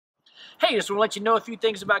Hey, just want to let you know a few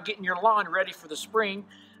things about getting your lawn ready for the spring.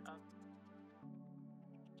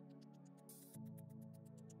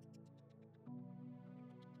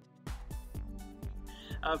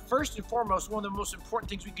 First and foremost, one of the most important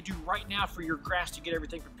things we could do right now for your grass to get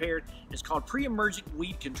everything prepared is called pre-emergent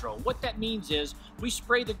weed control. What that means is we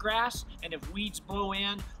spray the grass, and if weeds blow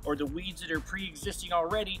in or the weeds that are pre-existing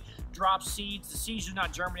already drop seeds, the seeds do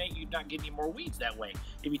not germinate, you do not get any more weeds that way.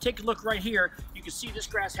 If you take a look right here, you can see this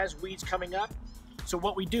grass has weeds coming up. So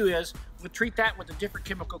what we do is we treat that with a different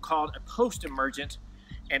chemical called a post-emergent,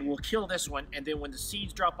 and we'll kill this one, and then when the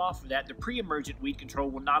seeds drop off of that, the pre-emergent weed control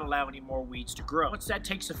will not allow any more weeds to grow. Once that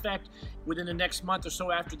takes effect, within the next month or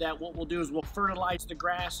so after that, what we'll do is we'll fertilize the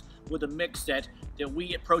grass with a mix that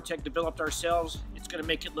we at ProTech developed ourselves. It's gonna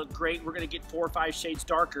make it look great. We're gonna get 4 or 5 shades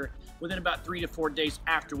darker within about 3 to 4 days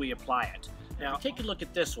after we apply it. Now, take a look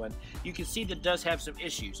at this one. You can see that it does have some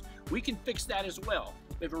issues. We can fix that as well.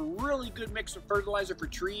 We have a really good mix of fertilizer for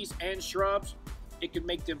trees and shrubs. It can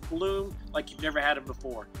make them bloom like you've never had them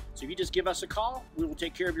before. So if you just give us a call, we will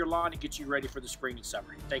take care of your lawn and get you ready for the spring and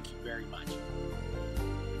summer. Thank you very much.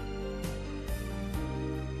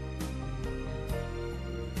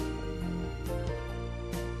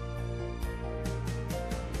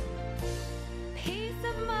 Peace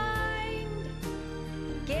of mind,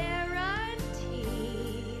 guaranteed.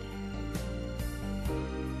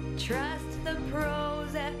 Trust the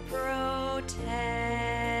pros at ProTech.